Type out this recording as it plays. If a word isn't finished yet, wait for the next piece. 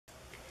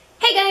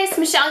Hey guys,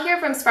 Michelle here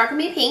from Sparkle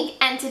Me Pink,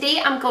 and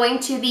today I'm going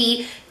to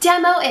be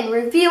demo and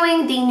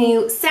reviewing the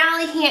new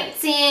Sally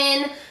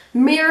Hansen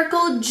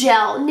Miracle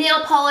Gel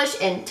nail polish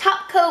and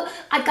top coat.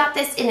 I got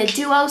this in a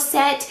duo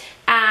set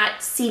at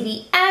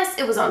CVS.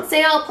 It was on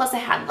sale, plus I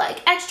had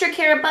like extra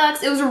care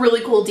bucks. It was a really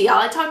cool deal.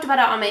 I talked about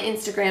it on my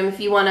Instagram if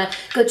you want to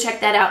go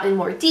check that out in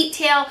more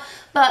detail.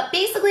 But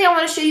basically I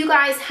want to show you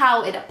guys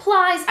how it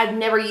applies. I've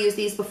never used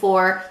these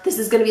before. This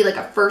is going to be like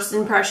a first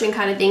impression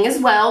kind of thing as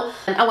well.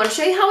 I want to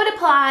show you how it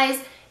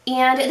applies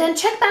and then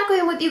check back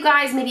in with you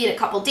guys maybe in a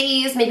couple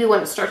days, maybe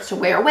when it starts to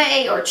wear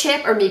away or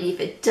chip, or maybe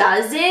if it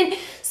doesn't.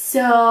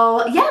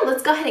 So yeah,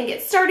 let's go ahead and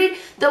get started.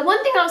 The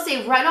one thing I'll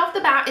say right off the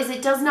bat is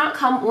it does not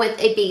come with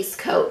a base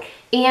coat,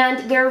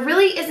 and there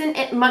really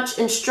isn't much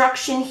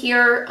instruction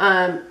here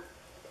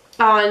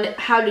on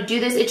how to do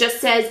this. It just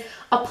says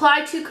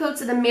apply 2 coats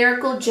of the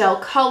Miracle Gel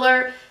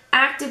color,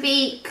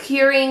 activate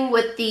curing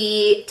with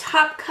the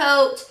top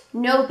coat,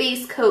 no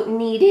base coat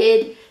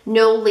needed,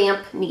 no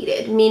lamp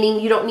needed,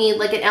 meaning you don't need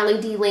like an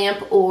LED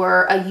lamp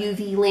or a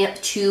UV lamp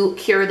to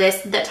cure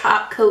this. The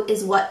top coat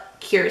is what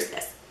cures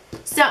this.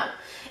 So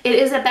it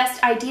is a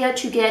best idea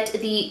to get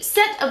the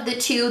set of the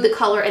 2, the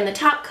color and the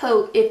top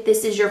coat, if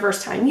this is your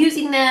first time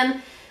using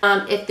them,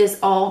 if this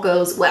all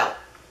goes well.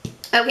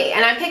 Okay,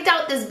 and I picked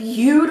out this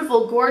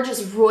beautiful,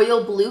 gorgeous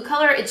royal blue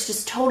color. It's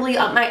just totally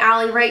up my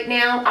alley right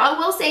now. I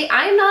will say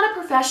I'm not a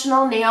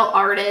professional nail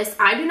artist.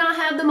 I do not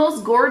have the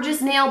most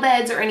gorgeous nail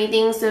beds or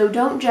anything, so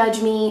don't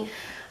judge me.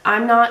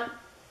 I'm not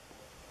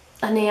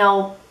a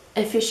nail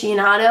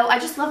aficionado. I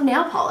just love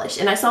nail polish,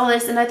 and I saw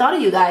this and I thought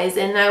of you guys,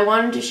 and I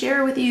wanted to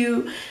share with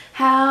you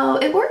how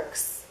it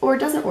works or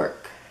doesn't work.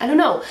 I don't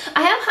know.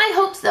 I have high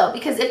hopes though,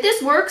 because if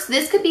this works,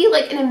 this could be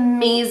like an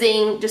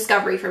amazing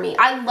discovery for me.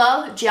 I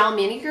love gel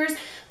manicures,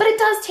 but it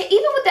does take,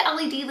 even with the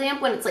LED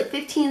lamp, when it's like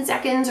 15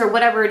 seconds or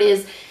whatever it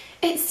is,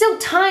 it's still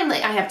time.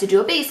 Like I have to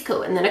do a base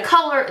coat and then a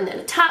color and then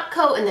a top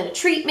coat and then a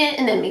treatment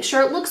and then make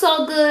sure it looks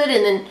all good,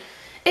 and then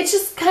it's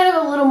just kind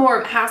of a little more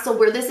of a hassle,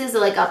 where this is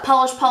like a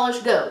polish,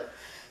 go.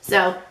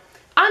 So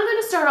I'm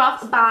going to start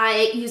off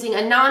by using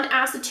a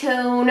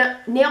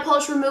non-acetone nail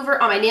polish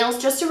remover on my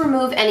nails, just to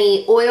remove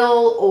any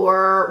oil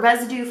or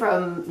residue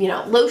from, you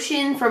know,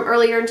 lotion from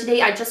earlier in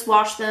today. I just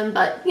washed them,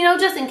 but, you know,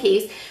 just in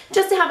case,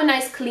 just to have a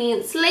nice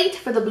clean slate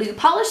for the blue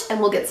polish, and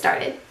we'll get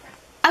started.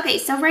 Okay,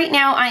 so right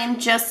now I am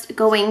just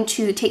going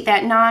to take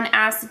that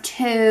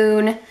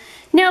non-acetone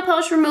nail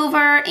polish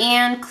remover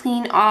and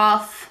clean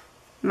off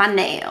my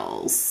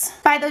nails.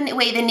 By the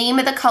way, the name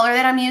of the color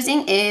that I'm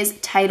using is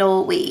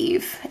Tidal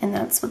Wave, and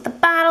that's what the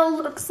bottle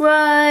looks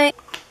like.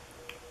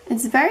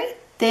 It's very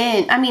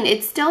thin. I mean,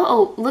 it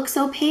still looks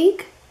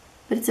opaque,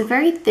 but it's a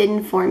very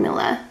thin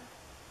formula,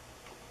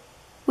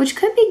 which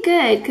could be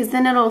good because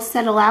then it'll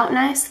settle out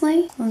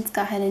nicely. Let's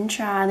go ahead and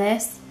try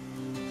this.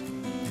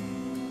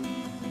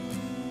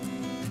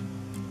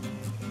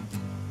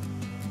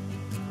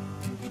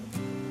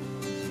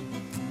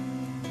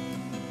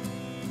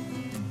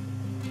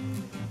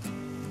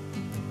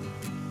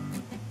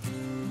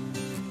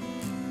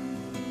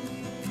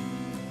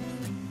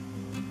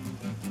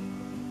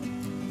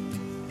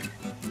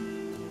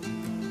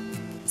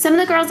 Some of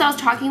the girls I was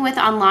talking with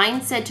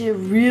online said to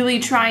really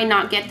try and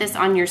not get this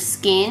on your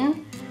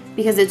skin,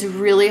 because it's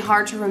really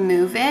hard to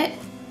remove it.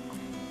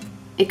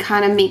 It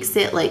kind of makes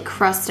it like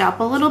crust up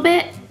a little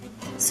bit.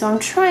 So I'm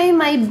trying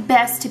my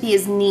best to be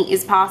as neat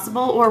as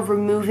possible, or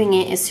removing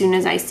it as soon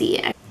as I see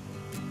it.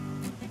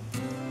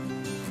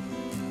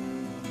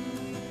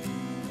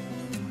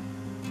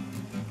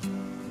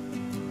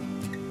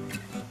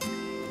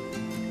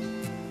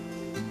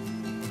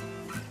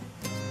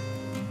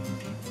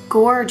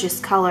 Gorgeous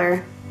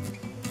color.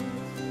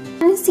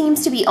 It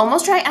seems to be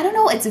almost dry. I don't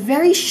know, it's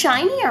very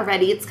shiny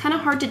already. It's kind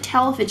of hard to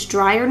tell if it's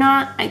dry or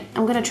not.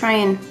 I'm gonna try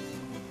and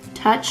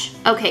touch.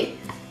 Okay,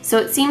 so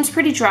it seems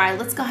pretty dry.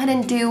 Let's go ahead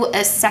and do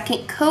a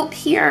second coat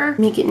here.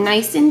 Make it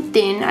nice and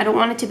thin. I don't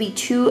want it to be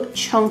too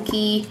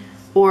chunky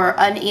or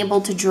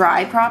unable to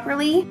dry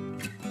properly.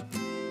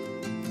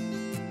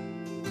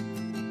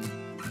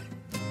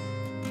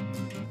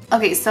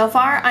 Okay, so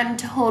far I'm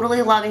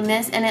totally loving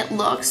this, and it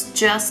looks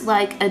just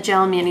like a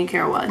gel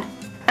manicure would.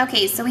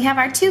 Okay, so we have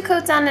our 2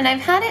 coats on, and I've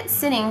had it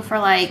sitting for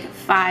like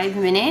 5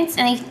 minutes,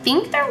 and I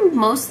think they're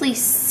mostly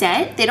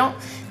set.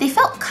 They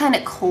felt kind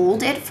of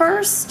cold at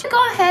first.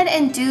 Go ahead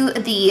and do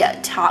the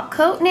top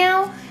coat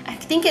now. I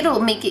think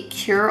it'll make it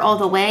cure all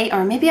the way,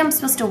 or maybe I'm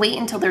supposed to wait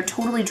until they're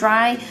totally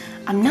dry.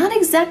 I'm not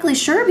exactly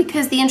sure,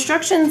 because the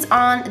instructions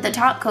on the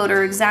top coat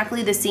are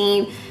exactly the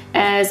same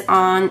as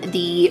on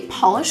the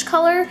polish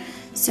color.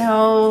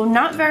 So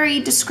not very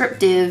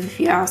descriptive if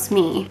you ask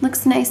me.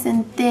 Looks nice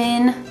and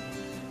thin,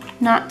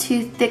 not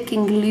too thick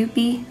and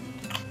gloopy.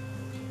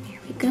 Here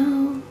we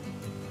go.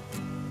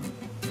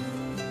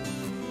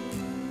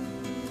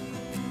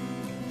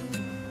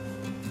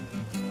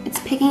 It's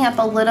picking up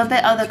a little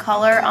bit of the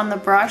color on the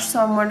brush, so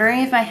I'm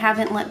wondering if I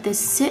haven't let this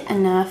sit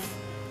enough.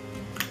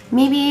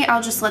 Maybe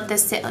I'll just let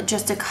this sit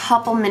just a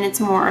couple minutes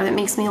more. That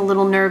makes me a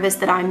little nervous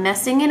that I'm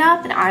messing it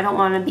up, and I don't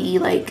want to be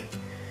like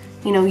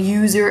you know,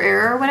 user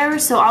error or whatever.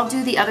 So I'll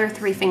do the other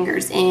 3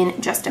 fingers in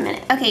just a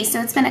minute. Okay,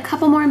 so it's been a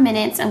couple more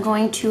minutes. I'm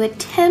going to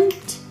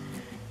attempt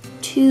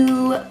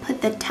to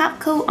put the top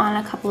coat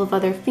on a couple of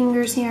other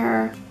fingers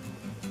here.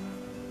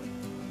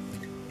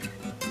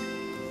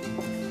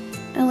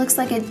 It looks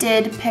like it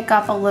did pick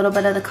up a little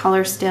bit of the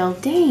color still.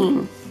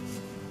 Dang,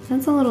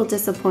 that's a little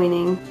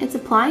disappointing. It's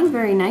applying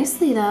very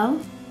nicely though.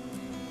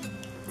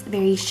 It's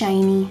very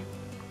shiny.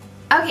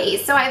 Okay,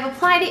 so I've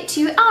applied it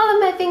to all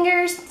of my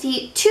fingers,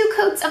 the 2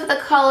 coats of the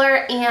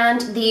color and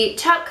the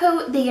top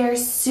coat. They are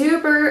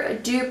super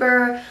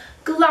duper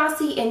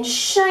glossy and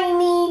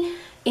shiny,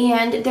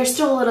 and they're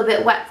still a little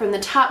bit wet from the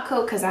top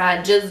coat because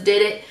I just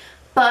did it.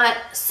 But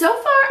so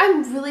far,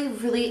 I'm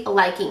really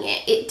liking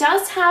it. It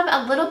does have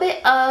a little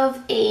bit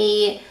of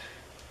a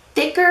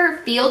thicker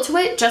feel to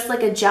it, just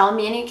like a gel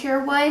manicure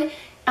would.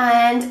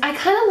 And I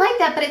kind of like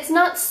that, but it's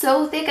not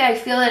so thick I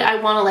feel that I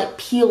want to like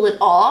peel it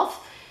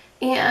off.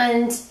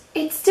 And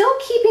it's still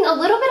keeping a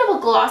little bit of a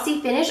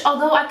glossy finish,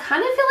 although I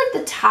kind of feel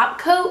like the top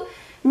coat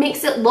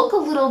makes it look a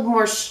little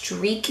more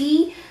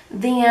streaky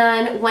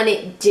than when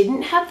it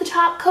didn't have the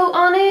top coat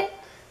on it.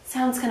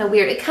 Sounds kind of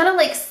weird. It kind of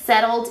like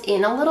settled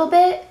in a little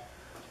bit.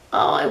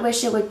 Oh, I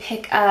wish it would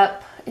pick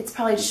up. It's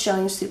probably just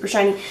showing super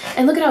shiny.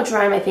 And look at how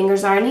dry my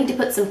fingers are. I need to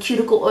put some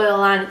cuticle oil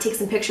on and take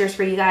some pictures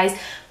for you guys.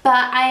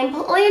 But I'm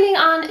planning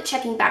on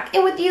checking back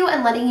in with you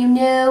and letting you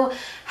know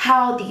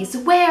how these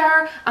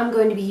wear. I'm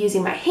going to be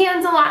using my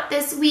hands a lot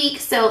this week,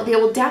 so they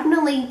will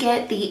definitely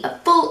get the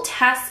full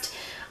test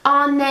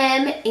on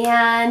them.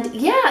 And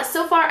yeah,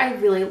 so far I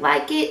really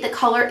like it. The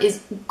color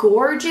is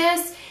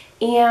gorgeous,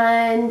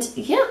 and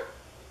yeah.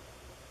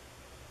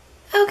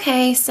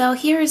 Okay, so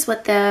here's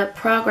what the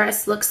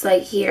progress looks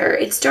like here.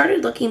 It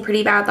started looking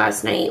pretty bad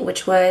last night,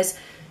 which was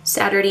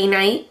Saturday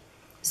night.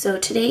 So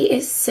today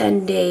is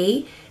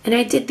Sunday, and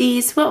I did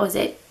these, what was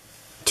it,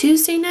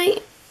 Tuesday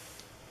night?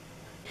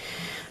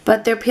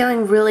 But they're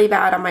peeling really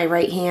bad on my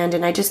right hand,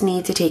 and I just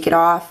need to take it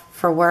off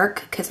for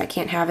work because I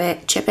can't have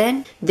it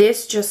chipping.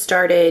 This just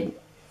started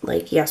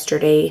like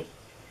yesterday.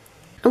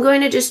 I'm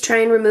going to just try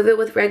and remove it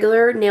with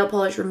regular nail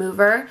polish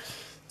remover.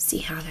 See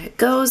how that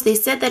goes. They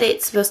said that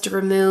it's supposed to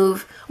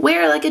remove,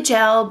 wear like a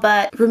gel,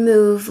 but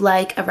remove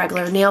like a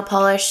regular nail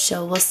polish,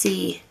 so we'll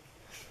see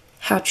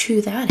how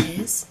true that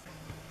is.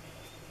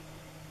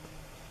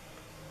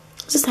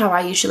 This is how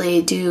I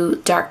usually do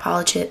dark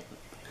polish it.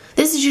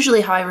 This is usually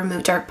how I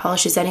remove dark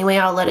polishes anyway.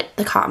 I'll let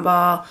the cotton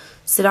ball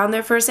sit on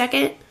there for a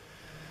second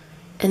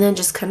and then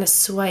just kind of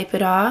swipe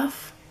it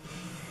off.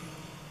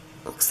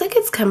 Looks like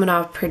it's coming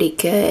off pretty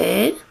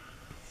good.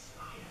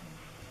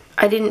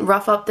 I didn't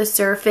rough up the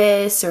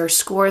surface or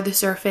score the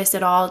surface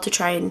at all to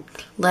try and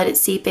let it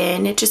seep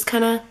in. It just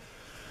kind of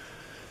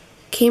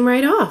came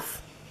right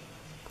off.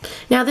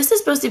 Now this is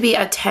supposed to be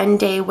a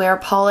 10-day wear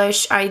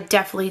polish. I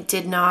definitely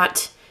did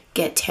not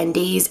get 10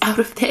 days out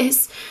of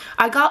this.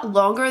 I got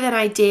longer than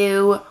I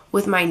do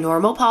with my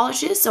normal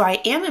polishes, so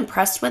I am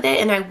impressed with it,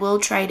 and I will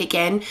try it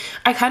again.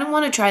 I kind of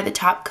want to try the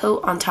top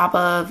coat on top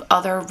of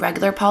other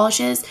regular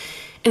polishes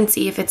and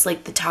see if it's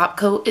like the top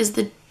coat is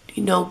the,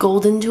 you know,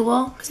 golden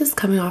tool, because it's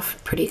coming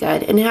off pretty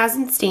good, and it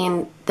hasn't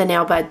stained the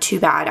nail bed too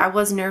bad. I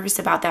was nervous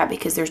about that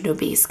because there's no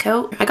base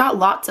coat. I got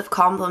lots of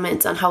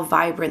compliments on how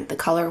vibrant the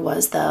color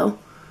was though,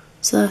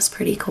 so that's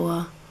pretty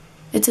cool.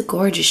 It's a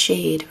gorgeous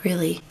shade,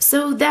 really.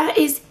 So that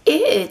is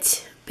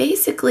it.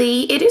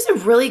 Basically, it is a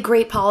really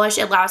great polish.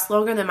 It lasts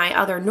longer than my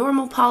other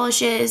normal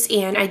polishes,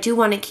 and I do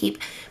want to keep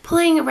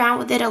playing around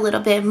with it a little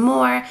bit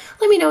more.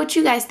 Let me know what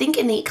you guys think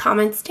in the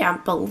comments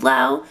down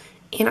below,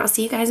 and I'll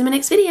see you guys in my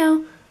next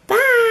video.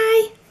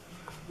 Bye!